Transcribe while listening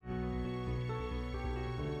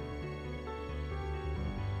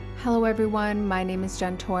Hello everyone, my name is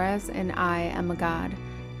Jen Torres and I am a God,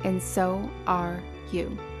 and so are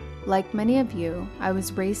you. Like many of you, I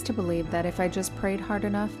was raised to believe that if I just prayed hard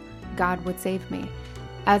enough, God would save me.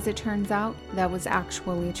 As it turns out, that was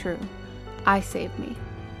actually true. I saved me.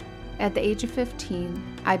 At the age of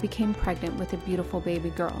 15, I became pregnant with a beautiful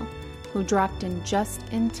baby girl who dropped in just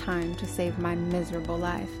in time to save my miserable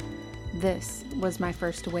life. This was my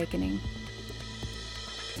first awakening.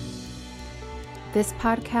 This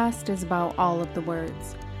podcast is about all of the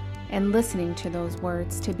words and listening to those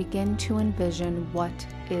words to begin to envision what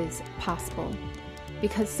is possible.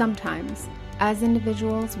 Because sometimes, as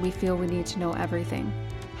individuals, we feel we need to know everything,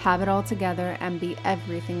 have it all together, and be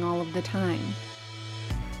everything all of the time.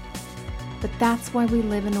 But that's why we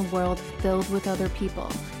live in a world filled with other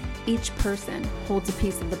people. Each person holds a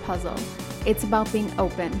piece of the puzzle. It's about being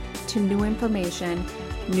open to new information,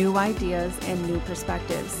 new ideas, and new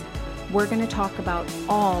perspectives. We're going to talk about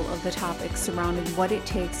all of the topics surrounding what it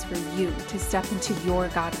takes for you to step into your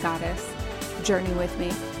God Goddess journey with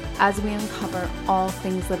me as we uncover all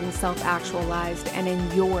things living self-actualized and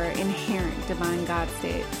in your inherent divine God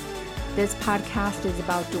state. This podcast is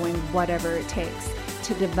about doing whatever it takes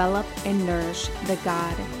to develop and nourish the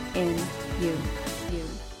God in you.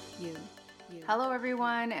 Hello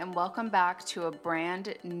everyone, and welcome back to a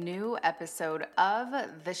brand new episode of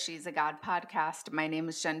the She's a God podcast. My name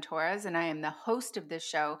is Jen Torres, and I am the host of this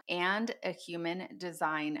show and a human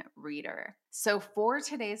design reader. So for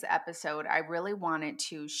today's episode, I really wanted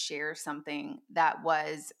to share something that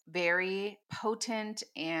was very potent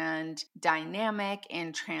and dynamic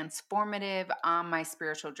and transformative on my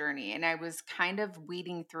spiritual journey. And I was kind of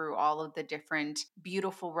weeding through all of the different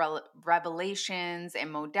beautiful revelations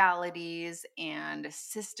and modalities and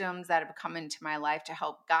systems that have come into my life to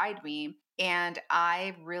help guide me. And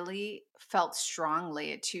I really felt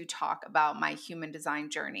strongly to talk about my human design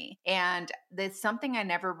journey. And it's something I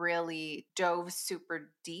never really dove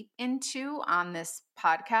super deep into on this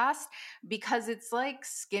podcast because it's like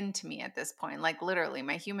skin to me at this point. Like literally,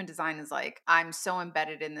 my human design is like, I'm so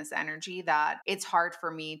embedded in this energy that it's hard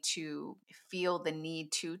for me to feel the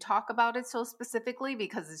need to talk about it so specifically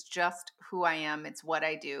because it's just who I am. It's what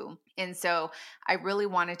I do. And so I really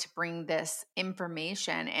wanted to bring this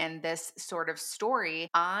information and this sort of story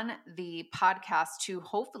on the podcast to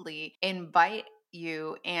hopefully invite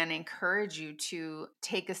you and encourage you to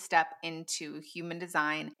take a step into human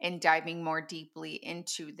design and diving more deeply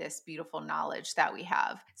into this beautiful knowledge that we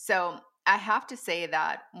have. So I have to say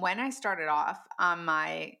that when I started off on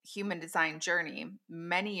my human design journey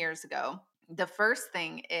many years ago, the first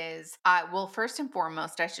thing is, first and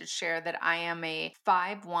foremost, I should share that I am a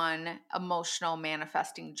 5/1 emotional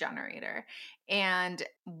manifesting generator. And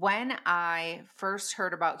when I first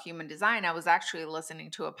heard about human design, I was actually listening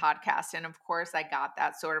to a podcast. And of course, I got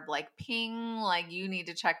that sort of like ping, like, you need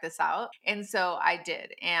to check this out. And so I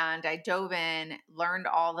did. And I dove in, learned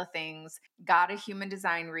all the things, got a human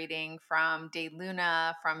design reading from Day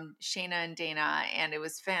Luna, from Shayna and Dana, and it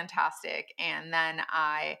was fantastic. And then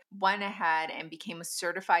I went ahead and became a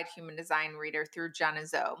certified human design reader through Jenna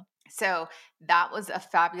Zoe. So that was a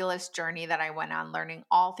fabulous journey that I went on, learning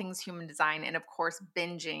all things human design and, of course,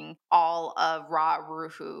 binging all of Ra Uru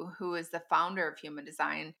Hu, who is the founder of human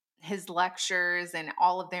design, his lectures and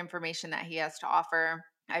all of the information that he has to offer.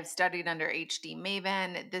 I've studied under HD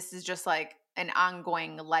Maven. This is just like an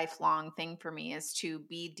ongoing lifelong thing for me, is to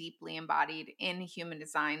be deeply embodied in human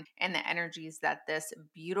design and the energies that this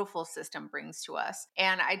beautiful system brings to us.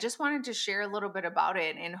 And I just wanted to share a little bit about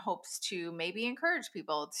it in hopes to maybe encourage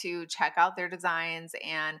people to check out their designs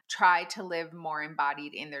and try to live more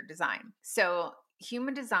embodied in their design. So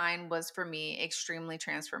human design was for me extremely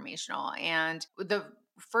transformational. And the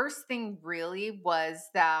first thing really was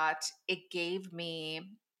that it gave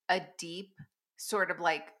me a deep sort of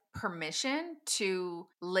like permission to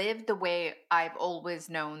live the way I've always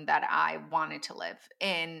known that I wanted to live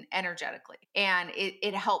in energetically. And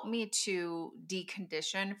it helped me to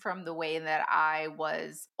decondition from the way that I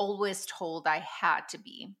was always told I had to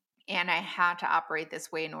be. And I had to operate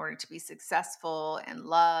this way in order to be successful and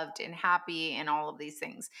loved and happy and all of these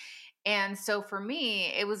things. And so for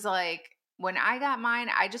me, it was like when I got mine,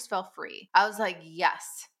 I just felt free. I was like,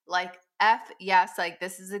 yes, like yes, like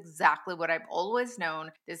this is exactly what I've always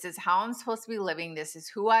known. This is how I'm supposed to be living. This is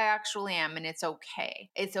who I actually am. And it's okay.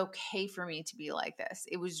 It's okay for me to be like this.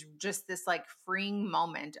 It was just this like freeing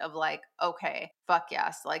moment of like, okay, fuck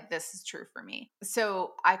yes, like this is true for me.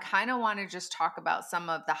 So I kind of want to just talk about some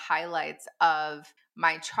of the highlights of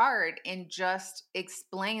my chart and just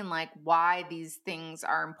explain like why these things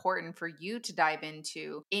are important for you to dive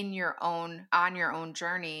into in your own on your own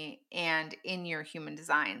journey and in your human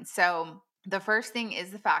design. So the first thing is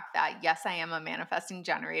the fact that yes, I am a manifesting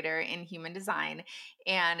generator in human design,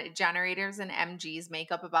 and generators and MGs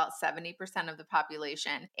make up about 70% of the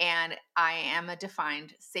population. And I am a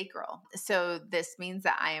defined sacral. So this means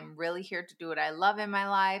that I am really here to do what I love in my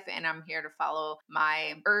life, and I'm here to follow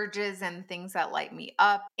my urges and things that light me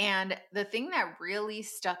up. And the thing that really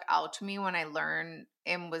stuck out to me when I learned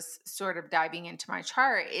and was sort of diving into my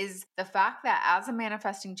chart is the fact that as a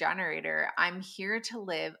manifesting generator, I'm here to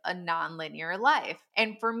live a non-linear life.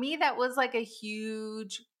 And for me, that was like a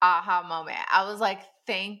huge aha moment. I was like,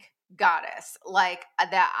 thank goddess, like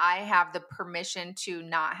that I have the permission to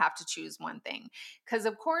not have to choose one thing. Because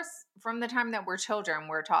of course, from the time that we're children,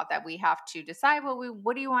 we're taught that we have to decide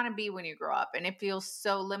what do you want to be when you grow up? And it feels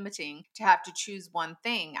so limiting to have to choose one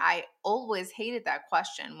thing. I always hated that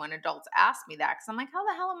question when adults ask me that, because I'm like, how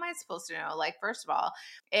the hell am I supposed to know? Like, first of all,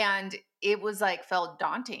 and it was like felt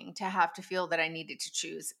daunting to have to feel that I needed to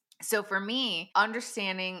choose. So for me,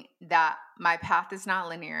 understanding that my path is not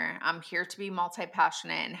linear, I'm here to be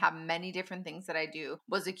multi-passionate and have many different things that I do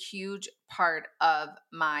was a huge part of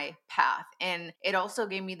my path. And it also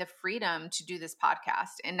gave me the freedom to do this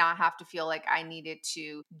podcast and not have to feel like I needed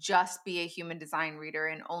to just be a human design reader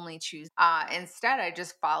and only choose. Instead, I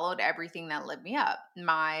just followed everything that lit me up.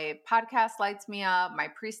 My podcast lights me up. My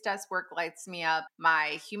priestess work lights me up.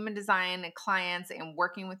 My human design clients and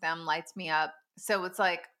working with them lights me up. So it's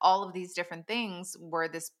like all of these different things were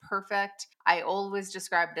this perfect, I always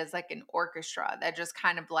describe it as like an orchestra that just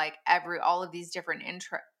kind of like all of these different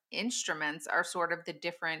instruments are sort of the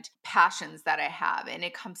different passions that I have. And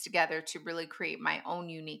it comes together to really create my own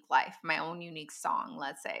unique life, my own unique song,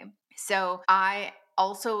 let's say. So I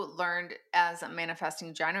also learned as a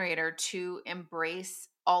manifesting generator to embrace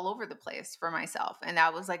all over the place for myself. And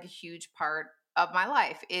that was like a huge part of my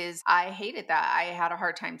life is I hated that I had a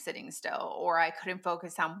hard time sitting still or I couldn't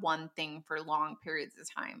focus on one thing for long periods of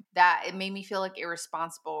time. That it made me feel like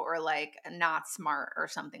irresponsible or like not smart or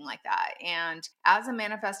something like that. And as a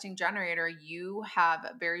manifesting generator, you have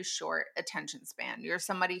a very short attention span. You're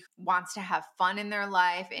somebody who wants to have fun in their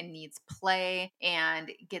life and needs play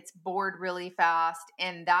and gets bored really fast.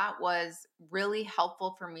 And that was really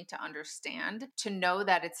helpful for me to understand, to know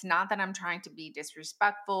that it's not that I'm trying to be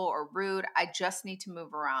disrespectful or rude. I just need to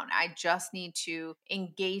move around. I just need to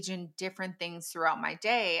engage in different things throughout my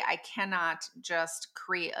day. I cannot just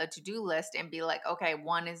create a to-do list and be like, okay,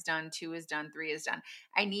 1 is done, 2 is done, 3 is done.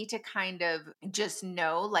 I need to kind of just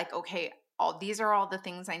know like, okay, these are all the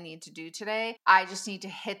things I need to do today. I just need to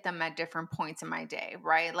hit them at different points in my day,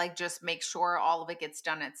 right? Like just make sure all of it gets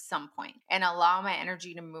done at some point and allow my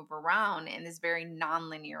energy to move around in this very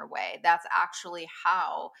nonlinear way. That's actually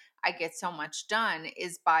how I get so much done,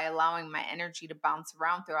 is by allowing my energy to bounce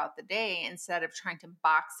around throughout the day instead of trying to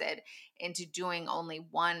box it into doing only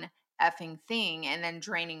one effing thing and then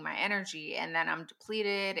draining my energy. And then I'm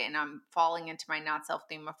depleted and I'm falling into my not self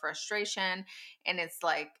theme of frustration. And it's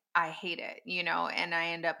like, I hate it, and I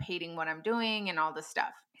end up hating what I'm doing and all this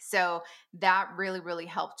stuff. So that really, really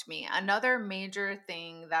helped me. Another major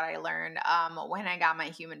thing that I learned when I got my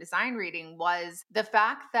human design reading was the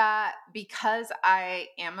fact that because I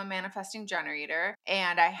am a manifesting generator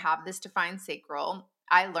and I have this defined sacral,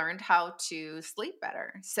 I learned how to sleep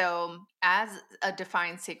better. So, as a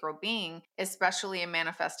defined sacral being, especially a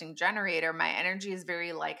manifesting generator, my energy is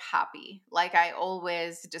very like happy. Like I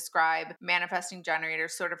always describe manifesting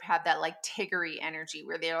generators sort of have that like Tiggery energy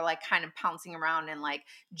where they're like kind of pouncing around and like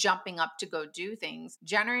jumping up to go do things.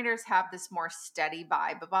 Generators have this more steady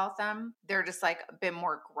vibe about them. They're just like a bit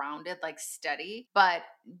more grounded, like steady. But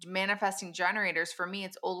manifesting generators, for me,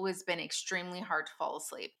 it's always been extremely hard to fall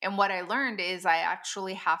asleep. And what I learned is I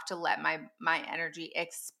actually have to let my energy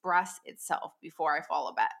express itself before I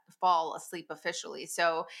fall asleep officially.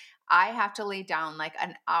 So I have to lay down like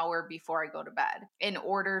an hour before I go to bed in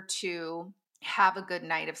order to have a good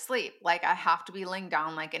night of sleep. Like I have to be laying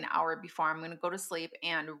down like an hour before I'm going to go to sleep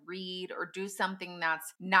and read or do something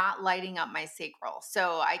that's not lighting up my sacral.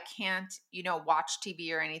 So I can't, watch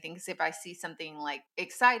TV or anything, because if I see something like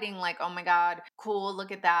exciting, like, oh my God, cool,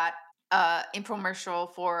 look at that,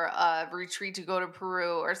 infomercial for a retreat to go to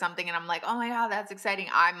Peru or something, and I'm like, oh my god, that's exciting.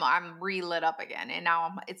 I'm re-lit up again, and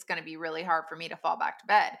now it's going to be really hard for me to fall back to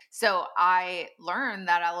bed. So I learned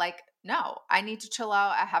that no, I need to chill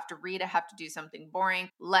out. I have to read. I have to do something boring.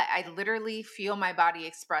 I literally feel my body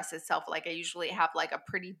express itself. Like I usually have like a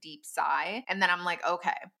pretty deep sigh. And then I'm like,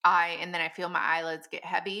 okay. And then I feel my eyelids get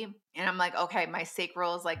heavy. And I'm like, okay, my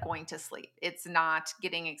sacral is like going to sleep. It's not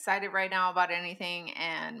getting excited right now about anything.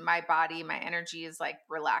 And my body, my energy is like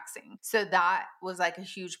relaxing. So that was like a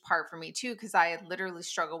huge part for me too, because I had literally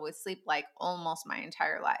struggled with sleep like almost my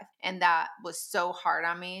entire life. And that was so hard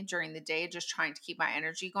on me during the day, just trying to keep my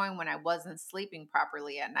energy going when I wasn't sleeping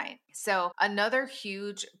properly at night. So another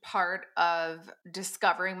huge part of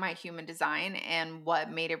discovering my human design and what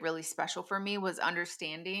made it really special for me was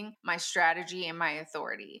understanding my strategy and my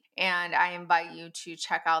authority. And I invite you to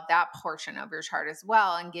check out that portion of your chart as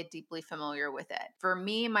well and get deeply familiar with it. For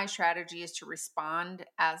me, my strategy is to respond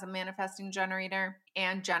as a manifesting generator,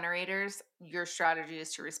 and generators, your strategy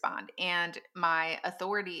is to respond. And my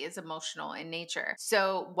authority is emotional in nature.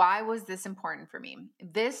 So why was this important for me?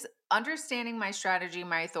 This understanding my strategy,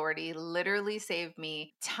 my authority literally saved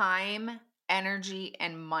me time, energy,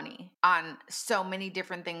 and money on so many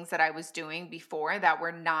different things that I was doing before that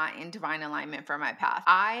were not in divine alignment for my path.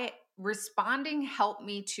 Responding helped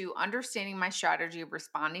me to understanding my strategy of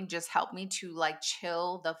responding, just helped me to like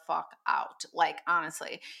chill the fuck out. Like,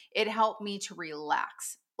 honestly, it helped me to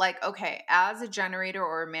relax. Like, okay, as a generator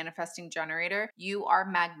or a manifesting generator, you are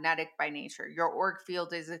magnetic by nature. Your auric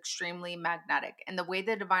field is extremely magnetic. And the way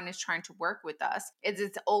the divine is trying to work with us is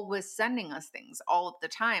it's always sending us things all of the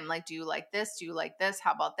time. Like, do you like this? Do you like this?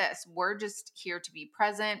 How about this? We're just here to be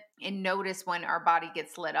present and notice when our body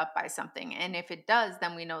gets lit up by something. And if it does,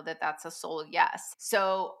 then we know that that's a soul yes.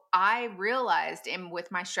 So I realized, and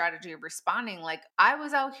with my strategy of responding, like I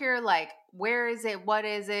was out here like, where is it? What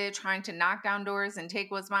is it? Trying to knock down doors and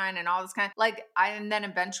take what's mine and all this kind of and then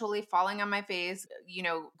eventually falling on my face,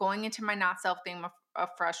 going into my not self thing of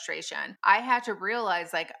frustration. I had to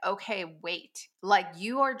realize like, okay, wait, like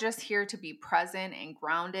you are just here to be present and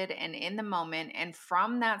grounded and in the moment. And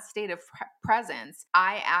from that state of presence,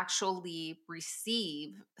 I actually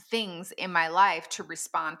receive things in my life to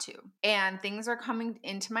respond to. And things are coming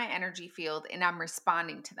into my energy field and I'm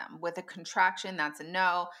responding to them with a contraction. That's a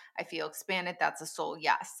no. I feel expanded. That's a soul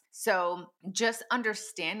yes. So just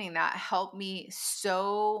understanding that helped me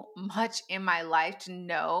so much in my life to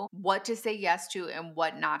know what to say yes to and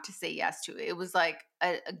what not to say yes to. It was like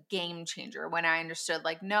a game changer when I understood,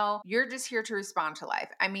 like, no, you're just here to respond to life.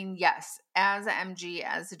 I mean, yes, as an MG,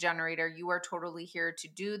 as a generator, you are totally here to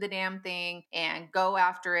do the damn thing and go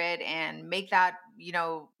after it and make that,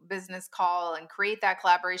 business call and create that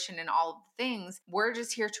collaboration and all of the things. We're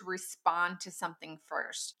just here to respond to something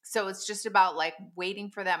first. So it's just about like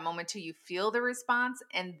waiting for that moment till you feel the response.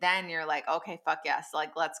 And then you're like, okay, fuck yes,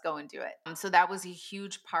 like let's go and do it. So that was a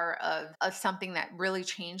huge part of something that really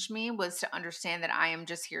changed me, was to understand that I am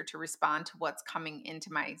just here to respond to what's coming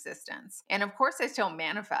into my existence. And of course, I still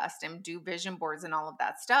manifest and do vision boards and all of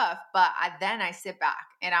that stuff. But then I sit back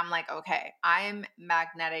and I'm like, okay, I am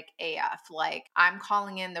magnetic AF. Like I'm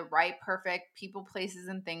calling in the right, perfect people, places,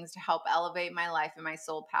 and things to help elevate my life and my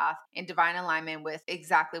soul path in divine alignment with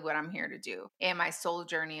exactly what I'm here to do and my soul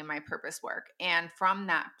journey and my purpose work. And from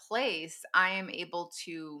that place, I am able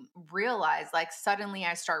to realize, like, suddenly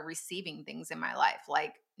I start receiving things in my life,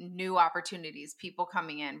 like new opportunities, people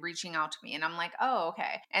coming in, reaching out to me. And I'm like, oh,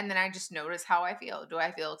 okay. And then I just notice how I feel. Do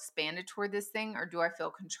I feel expanded toward this thing or do I feel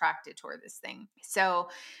contracted toward this thing? So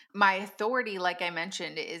my authority, like I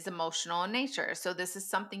mentioned, is emotional in nature. So this is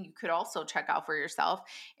something you could also check out for yourself.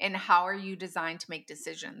 And how are you designed to make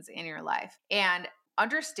decisions in your life? And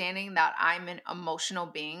understanding that I'm an emotional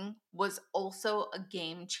being was also a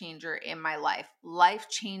game changer in my life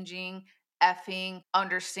changing, effing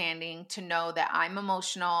understanding to know that I'm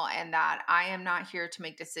emotional and that I am not here to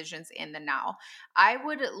make decisions in the now. I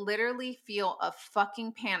would literally feel a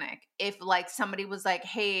fucking panic if like somebody was like,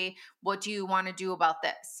 hey, what do you want to do about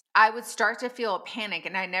this? I would start to feel a panic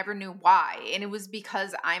and I never knew why. And it was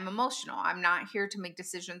because I'm emotional. I'm not here to make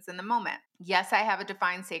decisions in the moment. Yes, I have a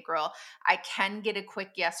defined sacral. I can get a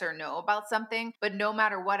quick yes or no about something, but no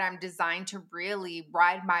matter what, I'm designed to really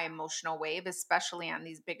ride my emotional wave, especially on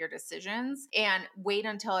these bigger decisions, and wait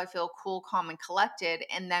until I feel cool, calm, and collected,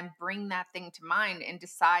 and then bring that thing to mind and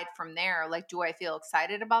decide from there, like, do I feel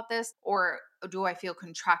excited about this or do I feel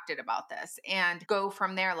contracted about this? And go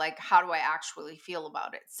from there, like, how do I actually feel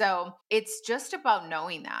about it? So it's just about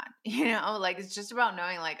knowing that, like it's just about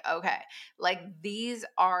knowing, like, okay, like these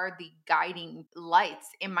are the guiding lights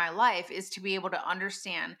in my life, is to be able to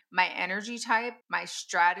understand my energy type, my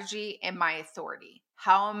strategy, and my authority.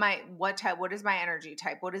 How am I, what is my energy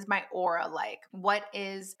type? What is my aura like? What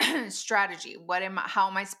is strategy? How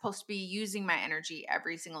am I supposed to be using my energy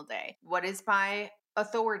every single day? What is my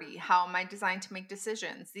authority? How am I designed to make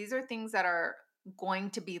decisions? These are things that are going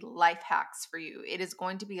to be life hacks for you. It is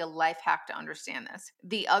going to be a life hack to understand this.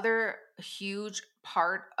 The other huge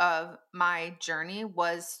part of my journey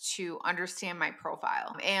was to understand my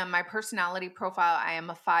profile and my personality profile. I am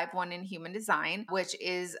a 5-1 in human design, which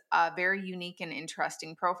is a very unique and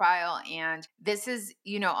interesting profile. And this is,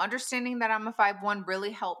 understanding that I'm a 5-1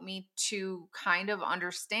 really helped me to kind of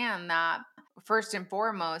understand that first and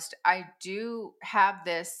foremost, I do have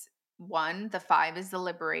this one. The 5 is the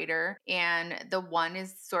liberator, and the 1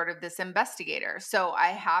 is sort of this investigator. So I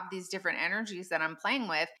have these different energies that I'm playing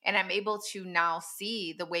with, and I'm able to now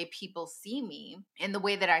see the way people see me and the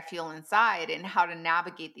way that I feel inside and how to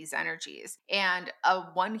navigate these energies. And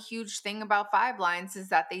one huge thing about 5 lines is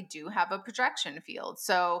that they do have a projection field.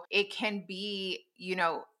 So it can be,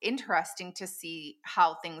 interesting to see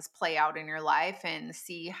how things play out in your life and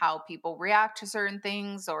see how people react to certain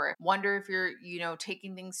things, or wonder if you're,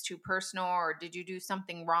 taking things too personal, or did you do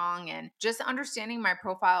something wrong? And just understanding my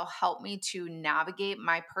profile helped me to navigate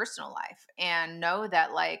my personal life and know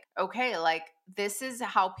that, like, okay, like, this is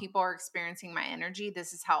how people are experiencing my energy.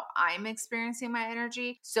 This is how I'm experiencing my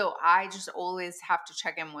energy. So I just always have to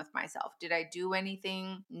check in with myself. Did I do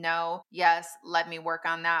anything? No. Yes. Let me work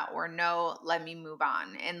on that. Or no, let me move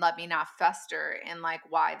on and let me not fester in, like,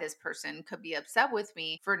 why this person could be upset with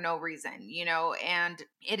me for no reason, and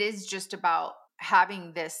it is just about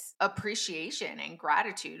having this appreciation and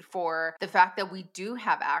gratitude for the fact that we do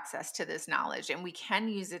have access to this knowledge and we can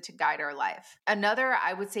use it to guide our life. Another,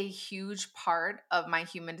 I would say, huge part of my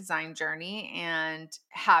human design journey and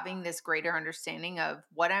having this greater understanding of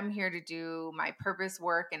what I'm here to do, my purpose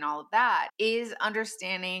work, and all of that, is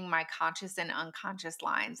understanding my conscious and unconscious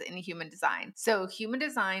lines in human design. So human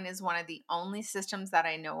design is one of the only systems that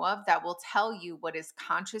I know of that will tell you what is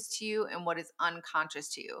conscious to you and what is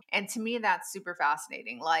unconscious to you. And to me, that's super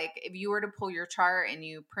fascinating. Like, if you were to pull your chart and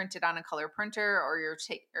you print it on a color printer, or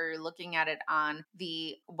you're looking at it on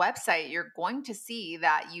the website, you're going to see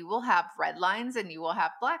that you will have red lines and you will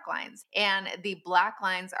have black lines. And the black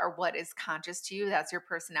lines are what is conscious to you. That's your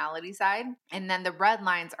personality side. And then the red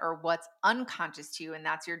lines are what's unconscious to you, and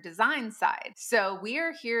that's your design side. So we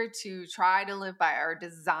are here to try to live by our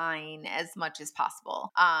design as much as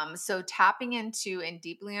possible. So tapping into and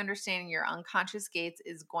deeply understanding your unconscious gates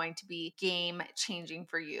is going to be game changing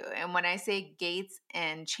for you. And when I say gates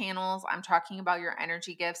and channels, I'm talking about your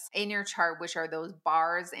energy gifts in your chart, which are those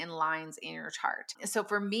bars and lines in your chart. So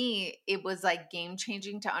for me, it was like game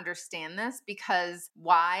changing to understand this, because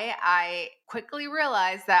why I quickly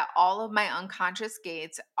realized that all of my unconscious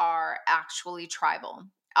gates are actually tribal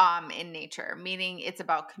in nature, meaning it's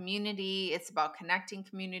about community, it's about connecting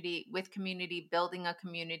community with community, building a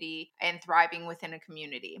community, and thriving within a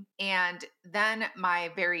community. And then my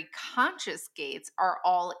very conscious gates are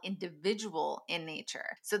all individual in nature.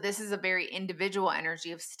 So this is a very individual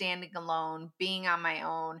energy of standing alone, being on my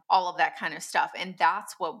own, all of that kind of stuff. And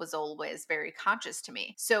that's what was always very conscious to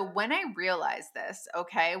me. So when I realized this,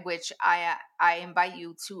 okay, which I invite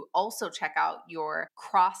you to also check out your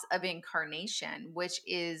cross of incarnation, which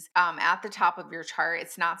is at the top of your chart.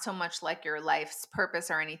 It's not so much like your life's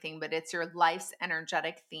purpose or anything, but it's your life's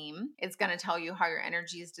energetic theme. It's going to tell you how your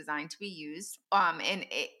energy is designed to be used. And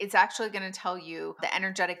it's actually going to tell you the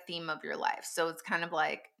energetic theme of your life. So it's kind of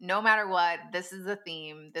like, no matter what, this is the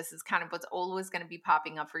theme. This is kind of what's always going to be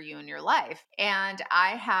popping up for you in your life. And I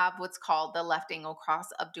have what's called the left angle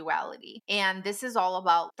cross of duality. And this is all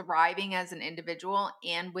about thriving as an individual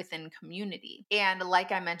and within community. And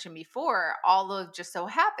like I mentioned before, just so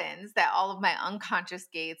happens that all of my unconscious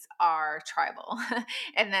gates are tribal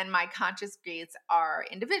and then my conscious gates are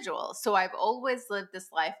individual. So I've always lived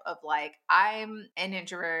this life of, like, I'm an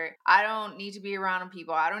introvert. I don't need to be around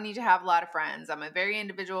people. I don't need to have a lot of friends. I'm a very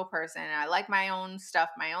individual person. I like my own stuff,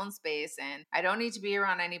 my own space, and I don't need to be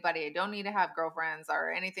around anybody. I don't need to have girlfriends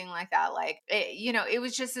or anything like that. Like, it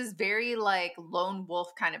was just this very, like, lone wolf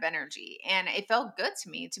kind of energy. And it felt good to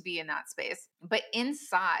me to be in that space. But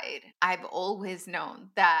inside, I've always known known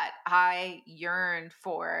that I yearned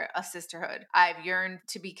for a sisterhood. I've yearned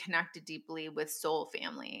to be connected deeply with soul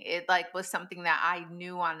family. It like was something that I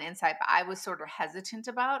knew on the inside, but I was sort of hesitant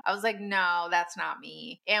about. I was like, no, that's not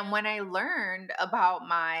me. And when I learned about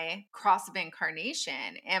my cross of incarnation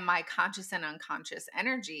and my conscious and unconscious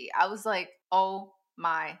energy, I was like, oh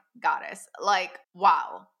my goddess. Like,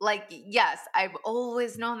 wow. Like, yes, I've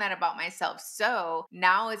always known that about myself. So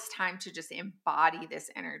now it's time to just embody this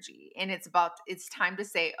energy. And it's time to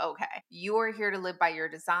say, okay, you are here to live by your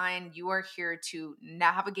design. You are here to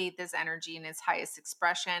navigate this energy in its highest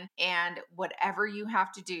expression. And whatever you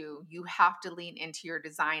have to do, you have to lean into your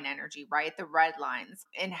design energy, right? The red lines,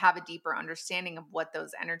 and have a deeper understanding of what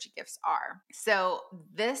those energy gifts are. So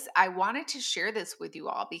I wanted to share this with you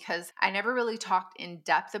all because I never really talked in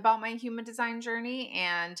depth about my human design journey.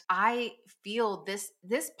 And I feel this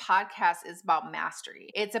podcast is about mastery.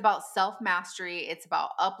 It's about self-mastery. It's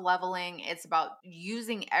about up-leveling. It's about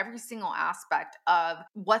using every single aspect of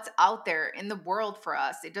what's out there in the world for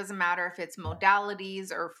us. It doesn't matter if it's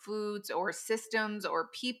modalities or foods or systems or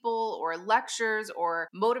people or lectures or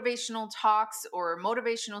motivational talks or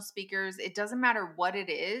motivational speakers. It doesn't matter what it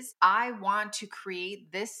is. I want to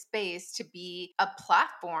create this space to be a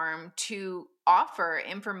platform to offer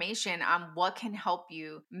information on what can help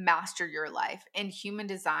you master your life. And human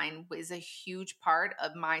design is a huge part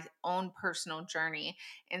of my own personal journey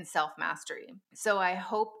in self-mastery. So I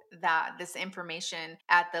hope that this information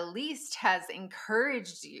at the least has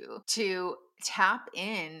encouraged you to tap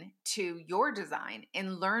in to your design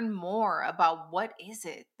and learn more about what is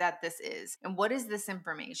it that this is and what is this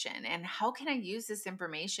information and how can I use this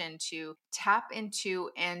information to tap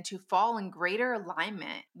into and to fall in greater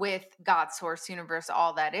alignment with God, source, universe,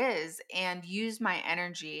 all that is, and use my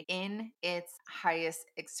energy in its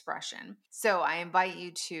highest expression. So I invite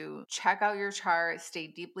you to check out your chart, stay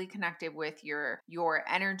deeply connected with your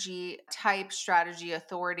energy type, strategy,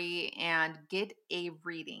 authority, and get a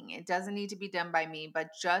reading. It doesn't need to be done by me, but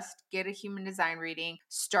just get a human design reading.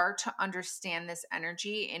 Start to understand this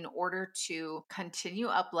energy in order to continue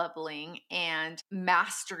up-leveling and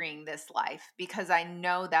mastering this life, because I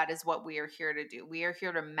know that is what we are here to do. We are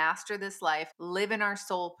here to master this life, live in our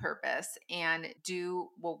soul purpose, and do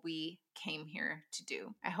what we came here to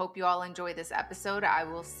do. I hope you all enjoy this episode. I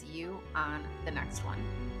will see you on the next one.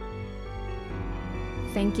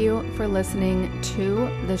 Thank you for listening to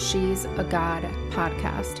the She's a God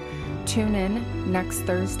podcast. Tune in next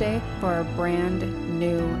Thursday for a brand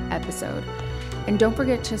new episode. And don't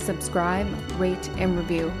forget to subscribe, rate, and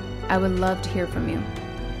review. I would love to hear from you.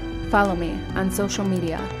 Follow me on social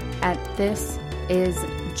media at This Is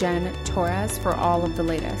Jen Torres for all of the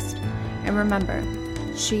latest. And remember,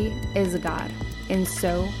 she is a God, and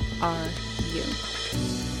so are you.